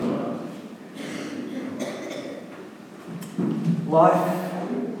Life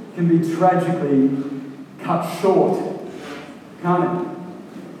can be tragically cut short, can't it?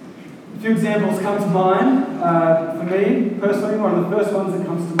 A few examples come to mind. For me, personally, one of the first ones that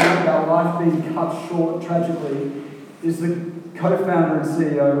comes to mind about life being cut short tragically is the co-founder and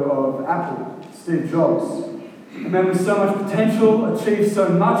CEO of Apple, Steve Jobs. A man with so much potential, achieved so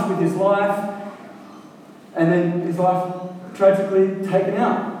much with his life, and then his life tragically taken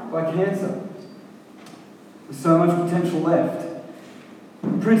out by cancer. With so much potential left.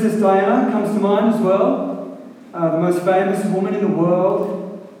 Princess Diana comes to mind as well, the most famous woman in the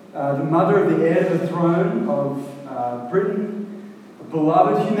world, the mother of the heir to the throne of Britain, a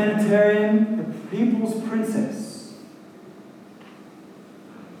beloved humanitarian, the people's princess.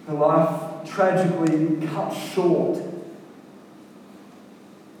 Her life tragically cut short.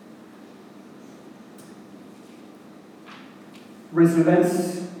 Recent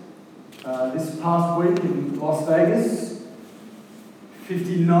events this past week in Las Vegas.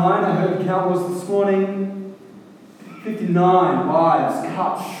 59, I heard the count was this morning. 59 lives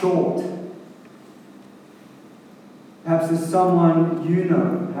cut short. Perhaps there's someone you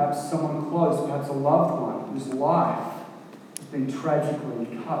know, perhaps someone close, perhaps a loved one whose life has been tragically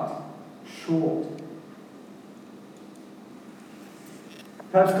cut short.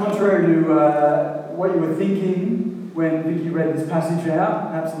 Perhaps contrary to what you were thinking when Vicky read this passage out,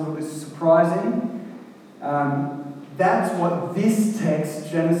 perhaps a little bit surprising, that's what this text,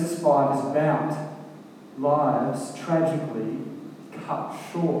 Genesis 5, is about. Lives tragically cut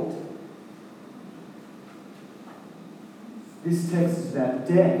short. This text is about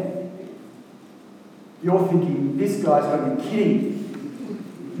death. You're thinking, this guy's got to be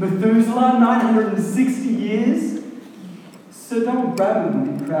kidding. Methuselah, 960 years? Sir Donald Bradman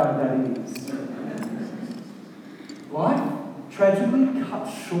would be proud of that is. Life tragically cut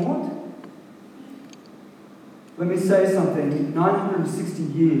short? Let me say something. 960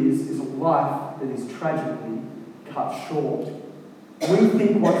 years is a life that is tragically cut short. We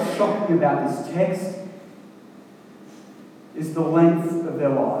think what's shocking about this text is the length of their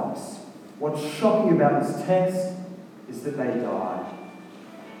lives. What's shocking about this text is that they died.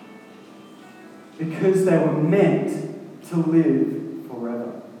 Because they were meant to live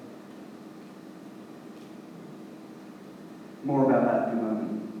forever. More about that in a moment.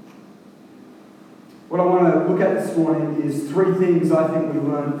 What I want to look at this morning is three things I think we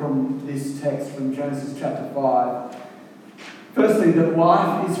learn from this text from Genesis chapter 5. Firstly, that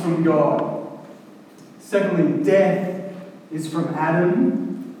life is from God. Secondly, death is from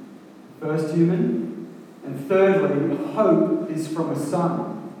Adam, the first human. And thirdly, hope is from a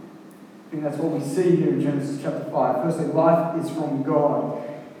son. I think that's what we see here in Genesis chapter 5. Firstly, life is from God.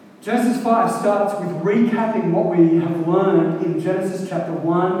 Genesis 5 starts with recapping what we have learned in Genesis chapter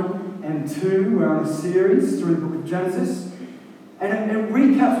 1 and 2. We're on a series through the book of Genesis. And it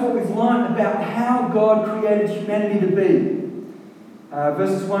recaps what we've learned about how God created humanity to be.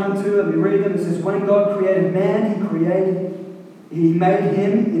 Verses 1 and 2, let me read them. It says, when God created man, he made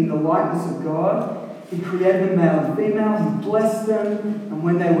him in the likeness of God. He created them male and female. He blessed them. And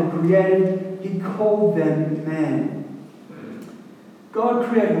when they were created, he called them man. God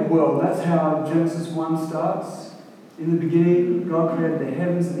created the world. That's how Genesis 1 starts. In the beginning, God created the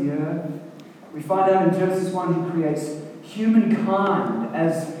heavens and the earth. We find out in Genesis 1 he creates humankind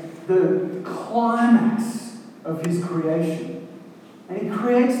as the climax of his creation. And he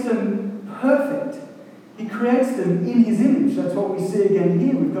creates them perfect. He creates them in his image. That's what we see again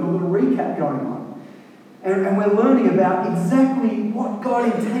here. We've got a little recap going on. And we're learning about exactly what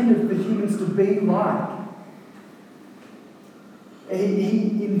God intended for humans to be like.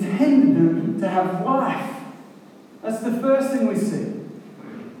 He intended them to have life. That's the first thing we see.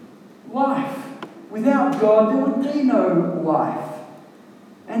 Life. Without God, there would be no life.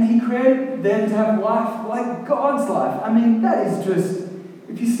 And he created them to have life like God's life. I mean, that is just,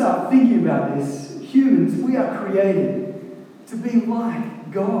 if you start thinking about this, humans, we are created to be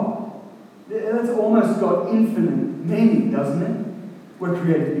like God. That's almost got infinite meaning, doesn't it? We're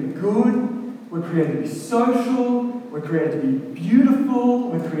created to be good. We're created to be social. We're created to be beautiful.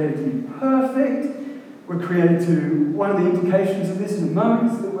 We're created to be perfect. We're created to, one of the implications of this in a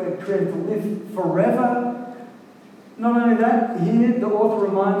moment is that we're created to live forever. Not only that, here the author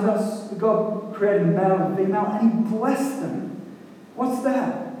reminds us that God created male and female and he blessed them. What's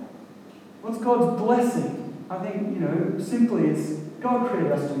that? What's God's blessing? I think, simply it's God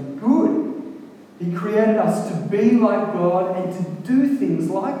created us to be good. He created us to be like God and to do things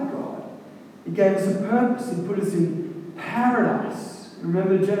like God. He gave us a purpose. He put us in paradise.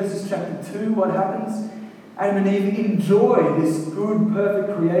 Remember Genesis chapter 2, what happens? Adam and Eve enjoy this good,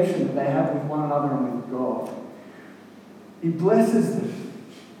 perfect creation that they have with one another and with God. He blesses them.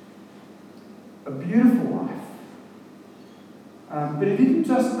 A beautiful life. But He didn't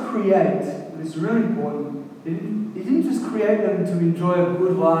just create, and it's really important, He didn't just create them to enjoy a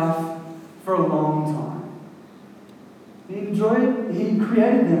good life for a long time. He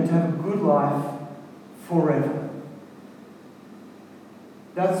created them to have a good life forever.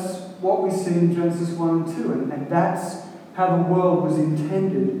 That's what we see in Genesis 1 and 2, and that's how the world was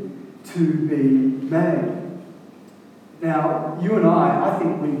intended to be made. Now, you and I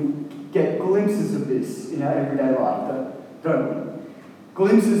think we get glimpses of this in our everyday life, don't we?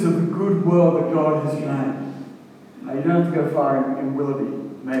 Glimpses of the good world that God has made. You don't have to go far in Willoughby,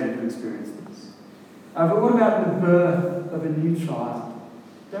 maybe, to experience this. But what about the birth of a new child?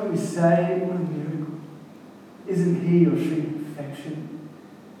 Don't we say, what a miracle? Isn't he or she perfection?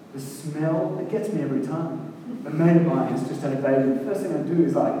 The smell, it gets me every time. A mate of mine has just had a baby. The first thing I do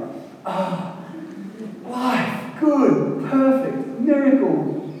is like, life, good, perfect,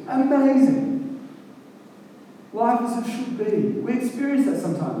 miracle, amazing. Life as it should be. We experience that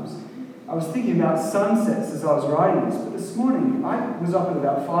sometimes. I was thinking about sunsets as I was writing this, but this morning I was up at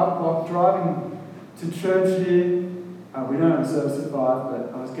about 5 o'clock driving to church here. We don't have a service at 5,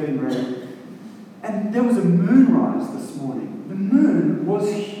 but I was getting ready. And there was a moonrise this morning. The moon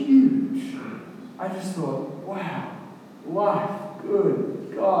was huge. I just thought, wow, life,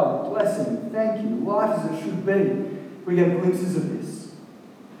 good, God, blessing, thank you, life as it should be. We get glimpses of this.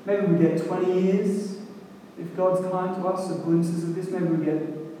 Maybe we get 20 years, if God's kind to us, of glimpses of this. Maybe we get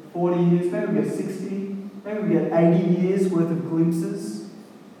 40 years, maybe we get 60, maybe we get 80 years worth of glimpses.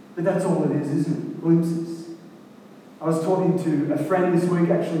 But that's all it is, isn't it? Glimpses. I was talking to a friend this week,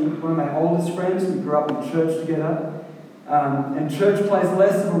 actually one of my oldest friends. We grew up in church together. And church plays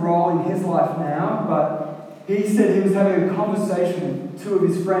less of a role in his life now, but he said he was having a conversation with 2 of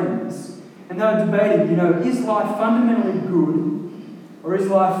his friends. And they were debating, is life fundamentally good or is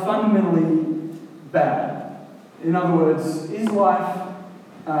life fundamentally bad? In other words, is life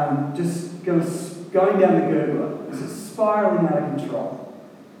just going down the gurgler? Is it spiraling out of control?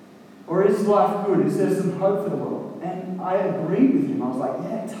 Or is life good? Is there some hope for the world? And I agreed with him. I was like,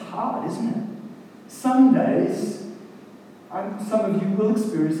 yeah, it's hard, isn't it? Some days, some of you will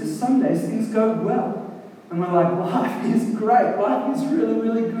experience this, some days things go well. And we're like, life is great. Life is really,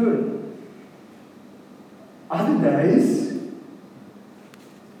 really good. Other days,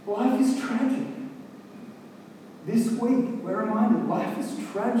 life is tragic. This week, we're reminded life is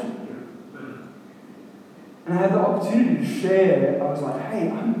tragic. And I had the opportunity to share. I was like, hey,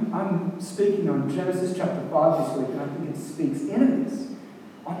 I'm speaking on Genesis chapter 5 this week, and I think it speaks into this.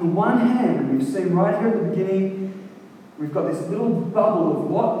 On the one hand, we've seen right here at the beginning, we've got this little bubble of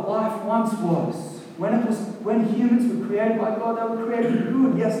what life once was. When humans were created by God, they were created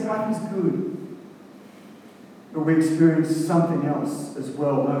good. Yes, life is good. But we experience something else as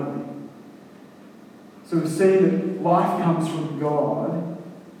well, don't we? So we've seen that life comes from God.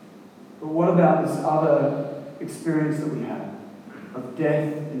 But what about this other experience that we have of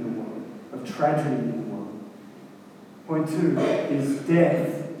death in the world, of tragedy in the world? Point 2 is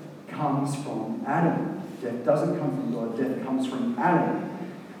death comes from Adam. Death doesn't come from God, death comes from Adam.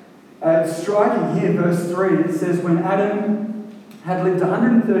 It's striking here, verse 3, it says, when Adam had lived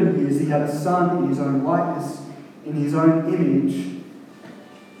 130 years, he had a son in his own likeness, in his own image,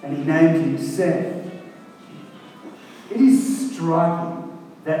 and he named him Seth. It is striking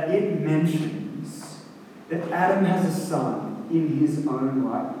that it mentions that Adam has a son in his own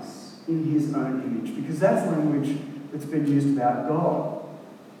likeness, in his own image, because that's language that's been used about God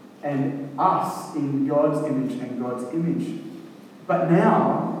and us in God's image and God's image. But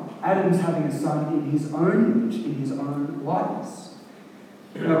now, Adam's having a son in his own image, in his own likeness.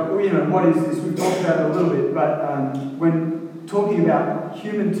 What is this? We've talked about it a little bit, but when talking about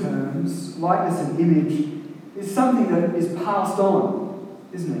human terms, likeness and image is something that is passed on,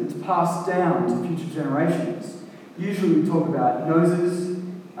 isn't it? It's passed down to future generations. Usually we talk about noses,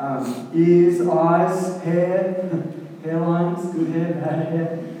 ears, eyes, hair, hairlines, good hair, bad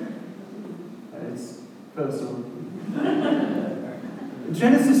hair. It's personal.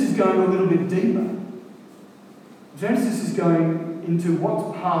 Genesis is going a little bit deeper. Genesis is going into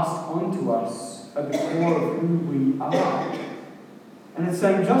what's passed on to us at the core of who we are. And it's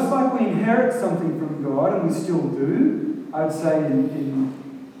saying just like we inherit something from God, and we still do, I would say in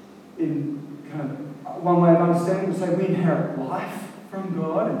kind of one way of understanding, we say we inherit life from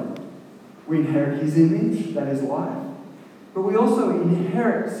God, and we inherit His image, that is life. But we also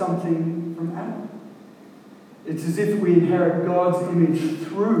inherit something from Adam. It's as if we inherit God's image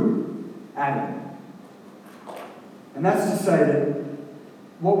through Adam. And that's to say that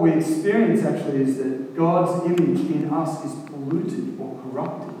what we experience actually is that God's image in us is polluted or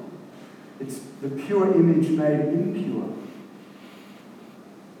corrupted. It's the pure image made impure.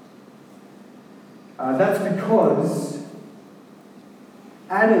 That's because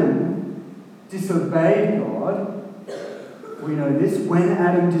Adam disobeyed God. We know this. When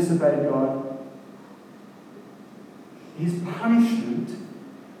Adam disobeyed God, his punishment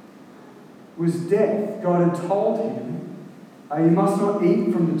was death. God had told him, you must not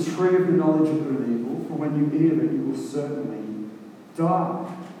eat from the tree of the knowledge of good and evil, for when you eat of it, you will certainly die.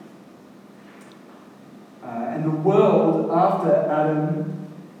 And the world, after Adam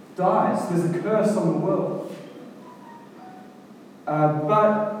dies, there's a curse on the world.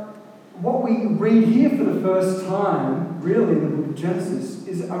 But what we read here for the first time, really, in the book of Genesis,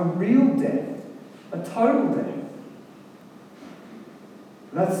 is a real death, a total death.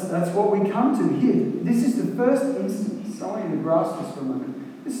 That's what we come to here. This is the first instance. I want you to grasp this for a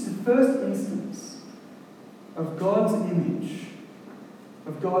moment. This is the first instance of God's image,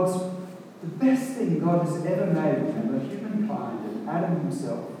 of the best thing God has ever made, remember, humankind and Adam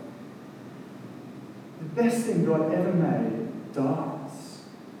himself. The best thing God ever made dies.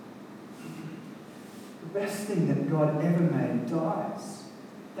 The best thing that God ever made dies.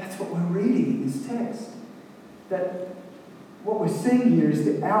 That's what we're reading in this text. That what we're seeing here is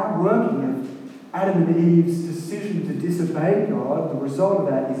the outworking of Adam and Eve's decision to disobey God. The result of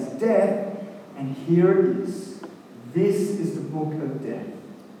that is death, and here it is. This is the book of death.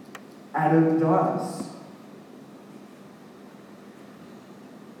 Adam dies.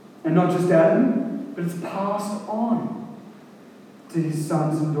 And not just Adam, but it's passed on to his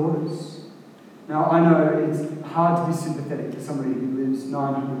sons and daughters. Now, I know it's hard to be sympathetic to somebody who lives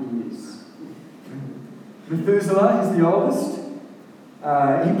 900 years. Methuselah is the oldest.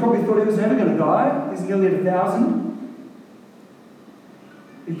 He probably thought he was never going to die. He's nearly at 1,000.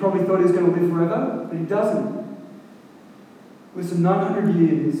 He probably thought he was going to live forever, but he doesn't. Listen, 900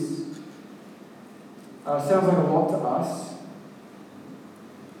 years sounds like a lot to us,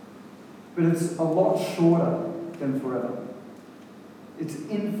 but it's a lot shorter than forever. It's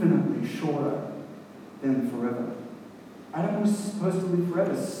infinitely shorter than forever. Adam was supposed to live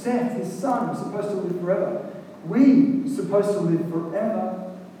forever. Seth, his son, was supposed to live forever. We are supposed to live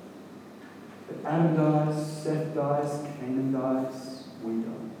forever. But Adam dies, Seth dies, Canaan dies, we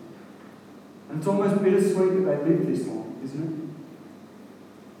die. And it's almost bittersweet that they lived this long, isn't it?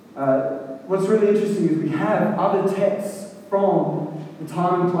 What's really interesting is we have other texts from the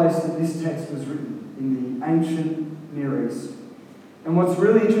time and place that this text was written in the ancient Near East. And what's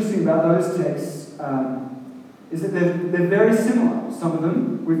really interesting about those texts is that they're very similar. Some of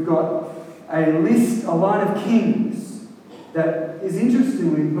them, we've got a line of kings that is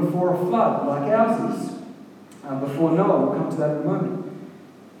interestingly before a flood, like ours is, before Noah. We'll come to that in a moment.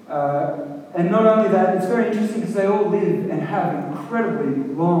 And not only that, it's very interesting because they all live and have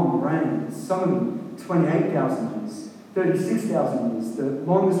incredibly long reigns. Some of them 28,000 years, 36,000 years. The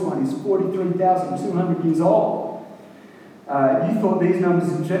longest one is 43,200 years old. You thought these numbers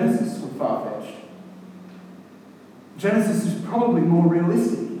in Genesis were far-fetched. Genesis is probably more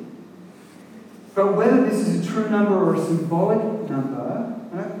realistic. But whether this is a true number or a symbolic number,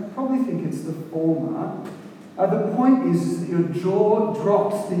 and I probably think it's the former, the point is that your jaw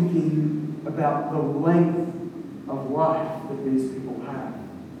drops thinking about the length of life that these people have.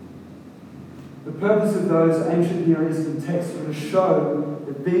 The purpose of those ancient Near Eastern texts were to show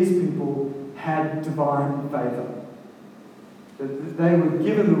that these people had divine favour. That they were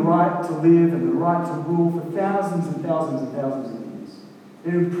given the right to live and the right to rule for thousands and thousands and thousands of years.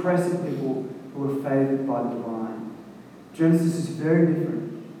 They're impressive people who are favoured by the divine. Genesis is very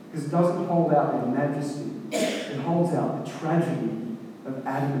different because it doesn't hold out their majesty. It holds out the tragedy of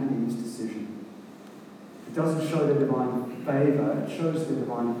Adam and Eve's decision. It doesn't show their divine favour, it shows their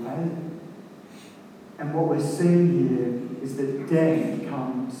divine failure. And what we're seeing here is that death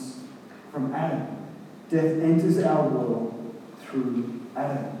comes from Adam. Death enters our world through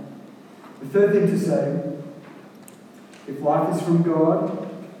Adam. The third thing to say, if life is from God,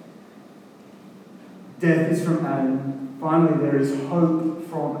 death is from Adam, finally there is hope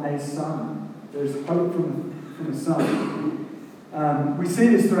from a son. There is hope from a son. We see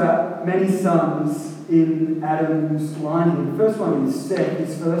this throughout many sons in Adam's line here. The first one is Seth,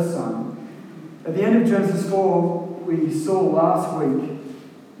 his first son. At the end of Genesis 4, we saw last week,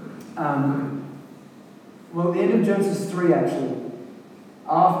 at the end of Genesis 3 actually,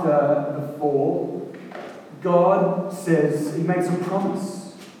 after the fall, God says, he makes a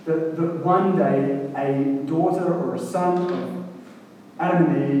promise that one day a daughter or a son of Adam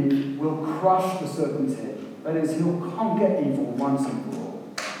and Eve will crush the serpent's head. That is, he'll conquer evil once and for all.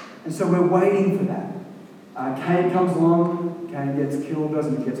 And so we're waiting for that. Cain comes along, Cain gets killed,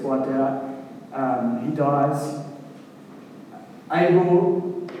 he gets wiped out, he dies.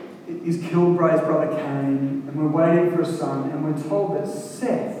 Abel is killed by his brother Cain, and we're waiting for a son, and we're told that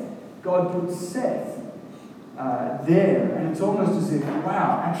Seth, God put Seth there, and it's almost as if,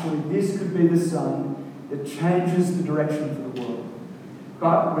 wow, actually this could be the son that changes the direction for the world.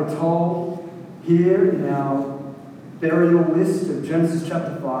 But we're told here in our burial list of Genesis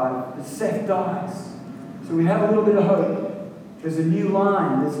chapter 5 that Seth dies. So we have a little bit of hope. There's a new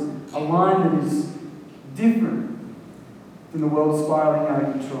line. There's a line that is different from the world spiraling out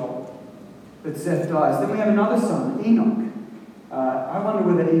of control. But Seth dies. Then we have another son, Enoch. I wonder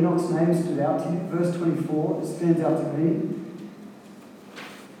whether Enoch's name stood out to you. Verse 24, it stands out to me.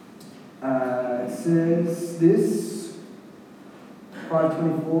 It says this,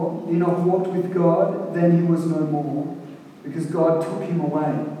 5:24, Enoch walked with God, then he was no more, because God took him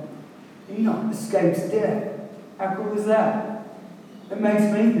away. Enoch escapes death. How cool is that? It makes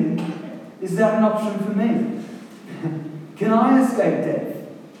me think, is that an option for me? Can I escape death?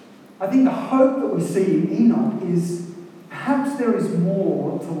 I think the hope that we see in Enoch is perhaps there is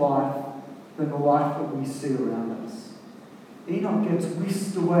more to life than the life that we see around us. Enoch gets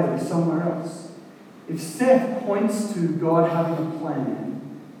whisked away somewhere else. If Seth points to God having a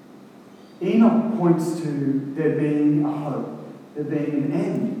plan, Enoch points to there being a hope, there being an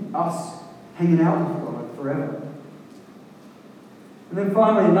end, us hanging out with God forever. And then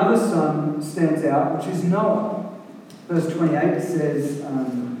finally, another son stands out, which is Noah. Verse 28 says,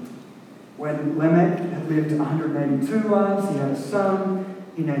 when Lamech had lived 182 lives, he had a son,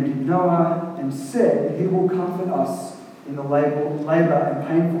 he named him Noah, and said, he will comfort us in the labor and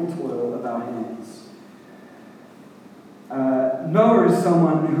painful toil of our hands. Noah is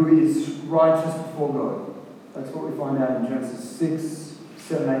someone who is righteous before God. That's what we find out in Genesis 6,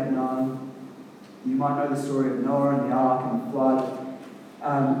 7, 8, and 9. You might know the story of Noah and the ark and the flood.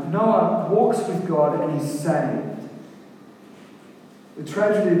 Noah walks with God and is saved. The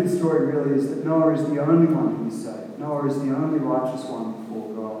tragedy of the story really is that Noah is the only one who is saved. Noah is the only righteous one before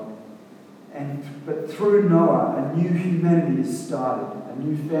God. But through Noah, a new humanity is started, a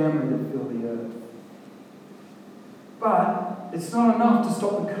new family that fill the earth. But it's not enough to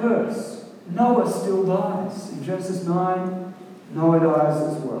stop the curse. Noah still dies. In Genesis 9, Noah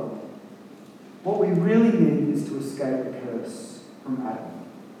dies as well. What we really need is to escape the curse from Adam.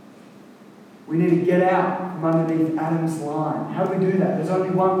 We need to get out from underneath Adam's line. How do we do that? There's only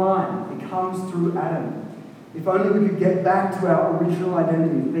one line. It comes through Adam. If only we could get back to our original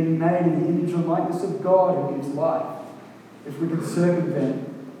identity of being made in the image and likeness of God who gives life. If we could circumvent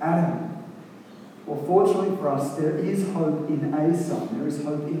Adam. Well, fortunately for us, there is hope in a Son. There is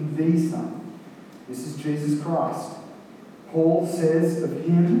hope in the Son. This is Jesus Christ. Paul says of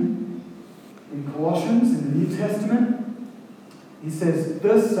him in Colossians, in the New Testament, he says,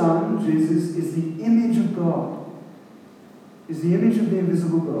 the Son, Jesus, is the image of God. Is the image of the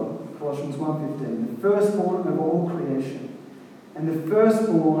invisible God. Colossians 1:15. The firstborn of all creation. And the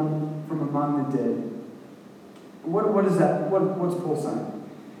firstborn from among the dead. What is that? What's Paul saying?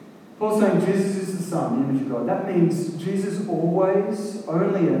 Paul's saying Jesus is the Son, the image of God. That means Jesus always,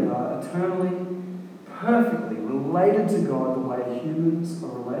 only ever, eternally, perfectly related to God the way humans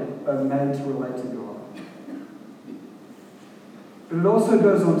are made to relate to God. But it also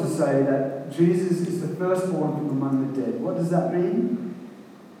goes on to say that Jesus is the firstborn from among the dead. What does that mean?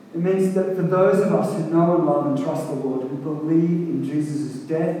 It means that for those of us who know and love and trust the Lord, who believe in Jesus'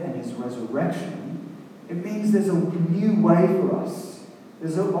 death and his resurrection, it means there's a new way for us.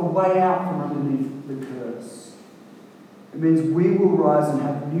 There's a way out from underneath the curse. It means we will rise and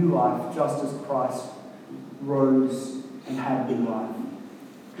have new life just as Christ rose and had new life.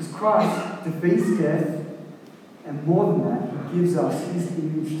 Because Christ defeats death, and more than that, he gives us his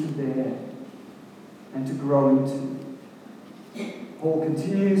image to bear and to grow into. Paul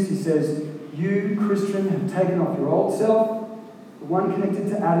continues, he says, you, Christian, have taken off your old self, the one connected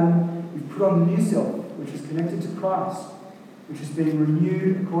to Adam. You've put on the new self, which is connected to Christ, which is being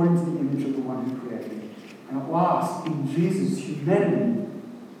renewed according to the image of the one who created. And at last, in Jesus, humanity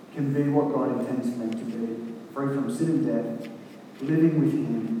can be what God intends for them to be, free from sin and death, living with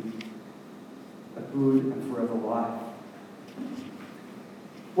him, a good and forever life.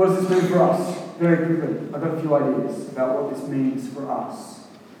 What does this mean for us? Very quickly, I've got a few ideas about what this means for us.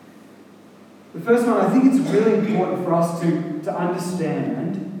 The first one, I think it's really important for us to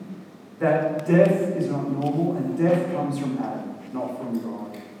understand that death is not normal and death comes from Adam, not from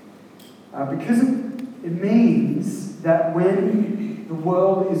God. Because it means that when the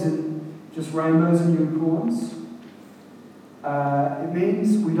world isn't just rainbows and unicorns, It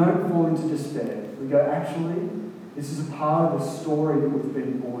means we don't fall into despair. We go, actually, this is a part of the story that we've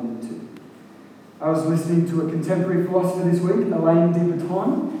been born into. I was listening to a contemporary philosopher this week, Alain de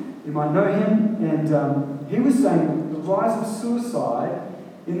Botton. You might know him. And he was saying the rise of suicide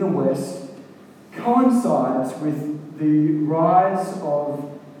in the West coincides with the rise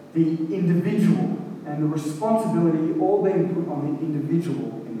of the individual and the responsibility all being put on the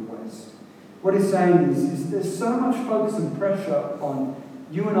individual in the West. What he's saying is there's so much focus and pressure on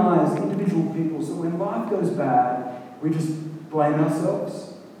you and I as individual people, so when life goes bad, we just blame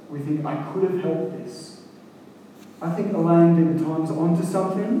ourselves. We think, I could have helped this. I think Alain de Botton's onto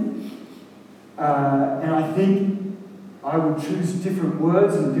something, and I think I would choose different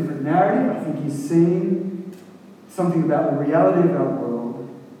words and a different narrative. I think he's seeing something about the reality of our world,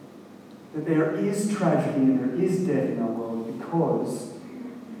 that there is tragedy and there is death in our world because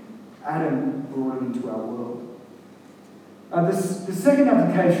Adam brought it into our world. The second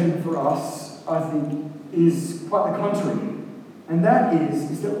application for us, I think, is quite the contrary. And that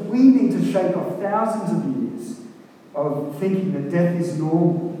is that we need to shake off thousands of years of thinking that death is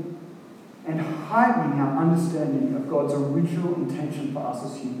normal and heightening our understanding of God's original intention for us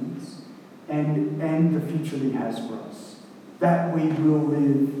as humans and the future that He has for us. That we will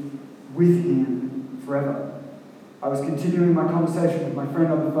live with Him forever. I was continuing my conversation with my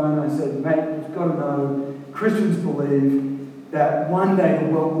friend on the phone and I said, mate, you've got to know, Christians believe that one day the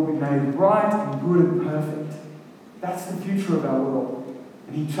world will be made right and good and perfect. That's the future of our world.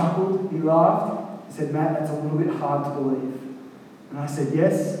 And he chuckled, he laughed, he said, Matt, that's a little bit hard to believe. And I said,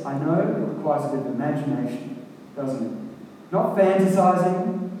 yes, I know, it requires a bit of imagination, doesn't it? Not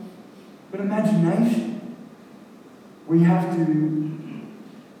fantasizing, but imagination. We have to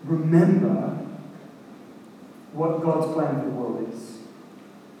remember what God's plan for the world is.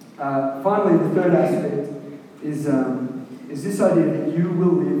 Finally, the third aspect is this idea that you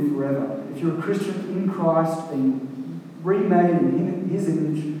will live forever. If you're a Christian in Christ, being remade in His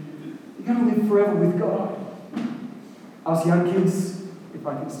image, you're going to live forever with God. Us young kids, if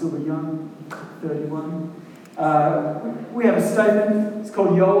I can still be young, 31, we have a statement. It's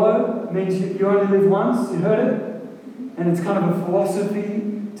called YOLO. It means you only live once. You heard it? And it's kind of a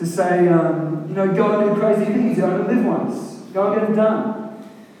philosophy to say, go and do crazy things. You only live once. Go and get it done.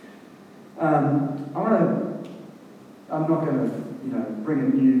 I'm not going to, bring a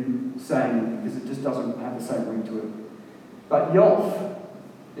new saying because it just doesn't have the same ring to it. But YOLF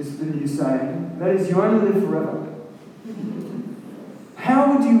is the new saying. That is, you only live forever.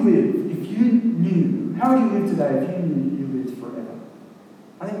 How would you live if you knew? How would you live today if you knew you lived forever?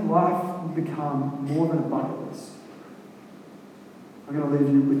 I think life would become more than a bucket list. I'm going to leave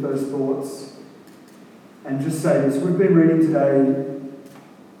you with those thoughts and just say this. We've been reading today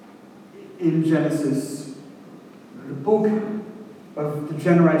in Genesis the book of the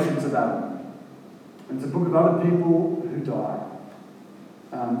generations of Adam. And it's a book of other people who died.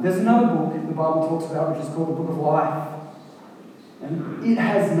 There's another book the Bible talks about which is called the Book of Life. And it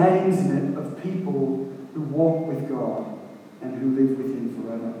has names in it of people who walk with God and who live with Him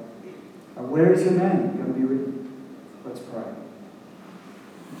forever. Where is your name going to be written? Let's pray.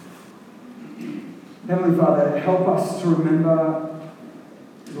 Heavenly Father, help us to remember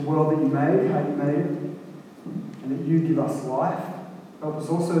the world that You made, how You made it, and that You give us life. Help us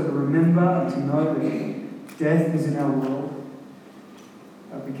also to remember and to know that death is in our world.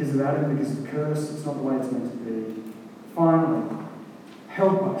 Because of Adam, because of the curse, it's not the way it's meant to be. Finally,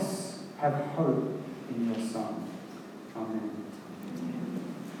 help us have hope in Your Son. Amen.